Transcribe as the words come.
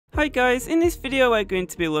Hi guys, in this video we're going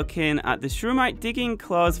to be looking at the Shroomite Digging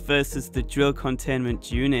Claws versus the Drill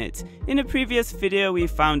Containment unit. In a previous video we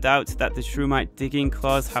found out that the Shroomite Digging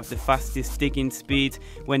Claws have the fastest digging speed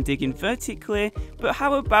when digging vertically, but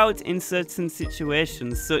how about in certain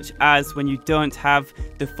situations such as when you don't have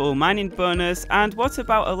the full mining bonus, and what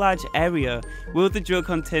about a large area? Will the Drill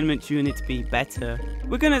Containment unit be better?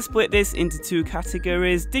 We're going to split this into two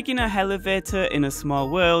categories: digging a hellevator in a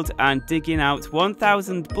small world and digging out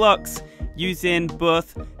 1000 blocks using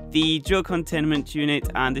both the Drill Containment unit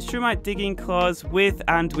and the Shroomite Digging Claws with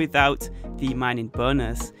and without the mining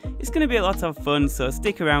bonus. It's going to be a lot of fun, so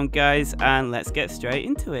stick around guys and let's get straight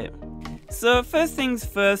into it. So first things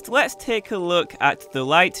first, let's take a look at the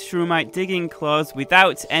light Shroomite Digging Claws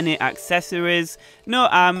without any accessories, no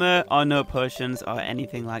armor or no potions or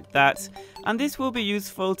anything like that. And this will be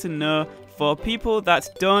useful to know for people that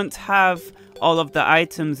don't have all of the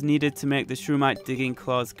items needed to make the Shroomite Digging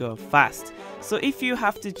Claws go fast. So if you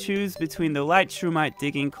have to choose between the light Shroomite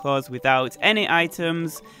Digging Claws without any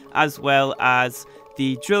items as well as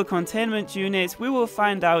the Drill Containment unit, we will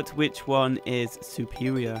find out which one is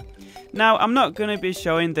superior. Now, I'm not going to be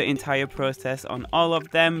showing the entire process on all of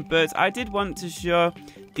them, but I did want to show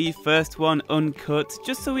the first one uncut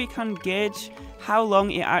just so we can gauge how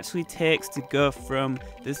long it actually takes to go from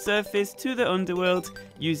the surface to the underworld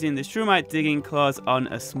using the Shroomite Digging Claws on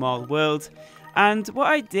a small world. And what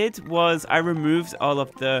I did was I removed all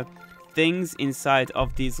of the things inside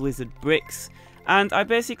of these lizard bricks, and I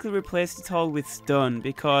basically replaced it all with stone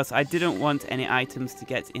because I didn't want any items to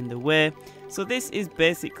get in the way. So this is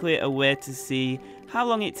basically a way to see how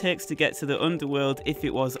long it takes to get to the underworld if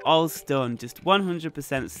it was all stone, just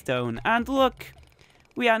 100% stone. And look,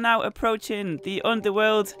 we are now approaching the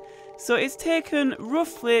underworld. So it's taken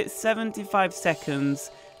roughly 75 seconds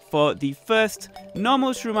for the first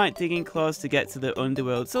normal Shroomite Digging Claws to get to the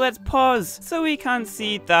underworld. So let's pause so we can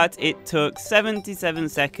see that it took 77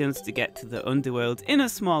 seconds to get to the underworld in a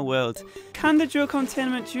small world. Can the Drill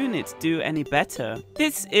Containment unit do any better?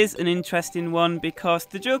 This is an interesting one because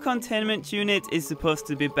the Drill Containment unit is supposed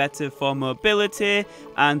to be better for mobility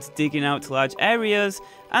and digging out large areas,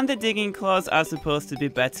 and the Digging Claws are supposed to be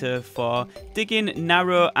better for digging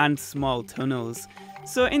narrow and small tunnels.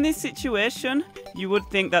 So in this situation, you would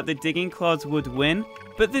think that the Digging Claws would win,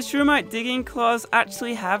 but the Shroomite Digging Claws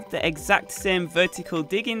actually have the exact same vertical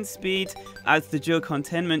digging speed as the Drill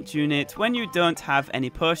Containment unit when you don't have any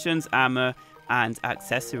potions, armor, and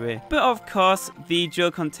accessory. But of course, the Drill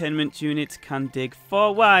Containment unit can dig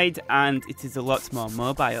 4 wide and it is a lot more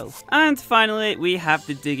mobile. And finally, we have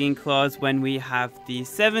the Digging Claws when we have the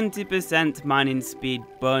 70% mining speed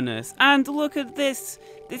bonus. And look at this!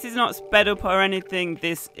 This is not sped up or anything,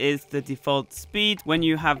 this is the default speed when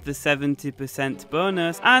you have the 70%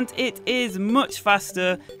 bonus, and it is much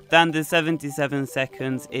faster than the 77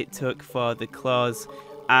 seconds it took for the claws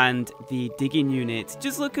and the digging unit.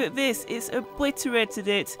 Just look at this, it's obliterated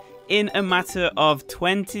it in a matter of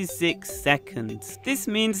 26 seconds. This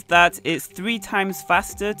means that it's 3 times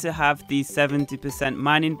faster to have the 70%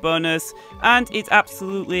 mining bonus, and it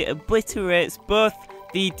absolutely obliterates both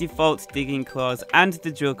the default Digging Claws and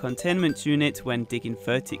the Drill Containment unit when digging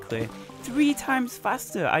vertically. 3 times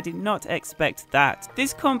faster, I did not expect that.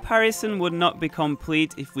 This comparison would not be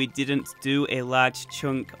complete if we didn't do a large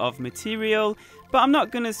chunk of material, but I'm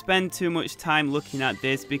not going to spend too much time looking at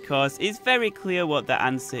this because it's very clear what the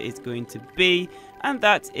answer is going to be, and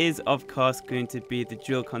that is of course going to be the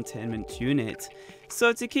Drill Containment unit.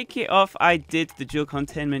 So to kick it off, I did the Drill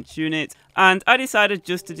Containment unit, and I decided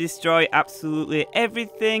just to destroy absolutely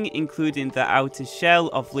everything, including the outer shell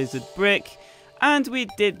of lizard brick, and we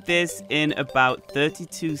did this in about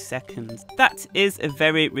 32 seconds. That is a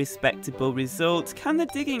very respectable result. Can the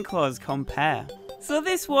Digging Claws compare? So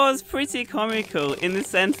this was pretty comical in the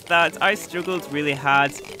sense that I struggled really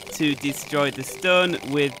hard to destroy the stone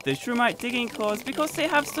with the Shroomite Digging Claws because they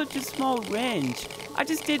have such a small range. I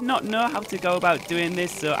just did not know how to go about doing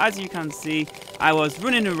this, so as you can see, I was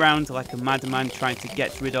running around like a madman trying to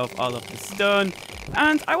get rid of all of the stone,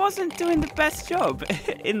 and I wasn't doing the best job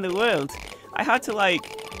in the world. I had to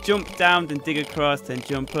like jump down and dig across and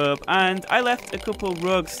jump up, and I left a couple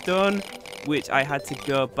rogue stone which I had to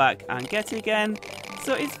go back and get again.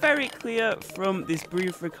 So it's very clear from this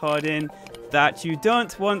brief recording that you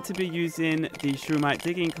don't want to be using the Shroomite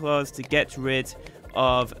Digging Claws to get rid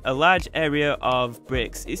of a large area of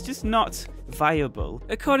bricks. It's just not viable.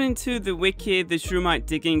 According to the wiki, the Shroomite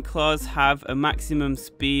Digging Claws have a maximum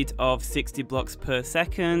speed of 60 blocks per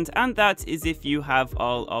second, and that is if you have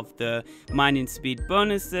all of the mining speed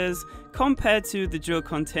bonuses, compared to the drill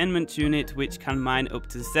containment unit, which can mine up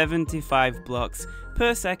to 75 blocks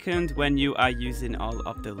per second when you are using all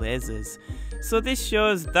of the lasers. So this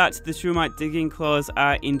shows that the Shroomite Digging Claws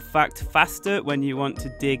are in fact faster when you want to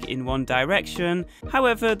dig in one direction.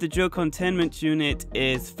 However, the drill containment unit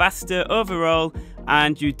is faster overall,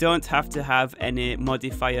 and you don't have to have any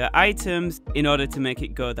modifier items in order to make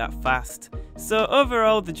it go that fast. So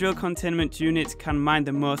overall, the drill containment unit can mine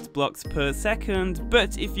the most blocks per second,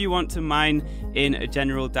 but if you want to mine in a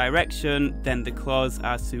general direction, then the claws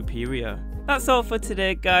are superior. That's all for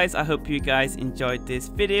today, guys. I hope you guys enjoyed this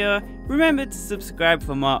video. Remember to subscribe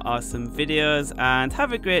for more awesome videos, and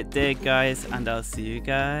have a great day, guys, and I'll see you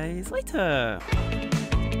guys later.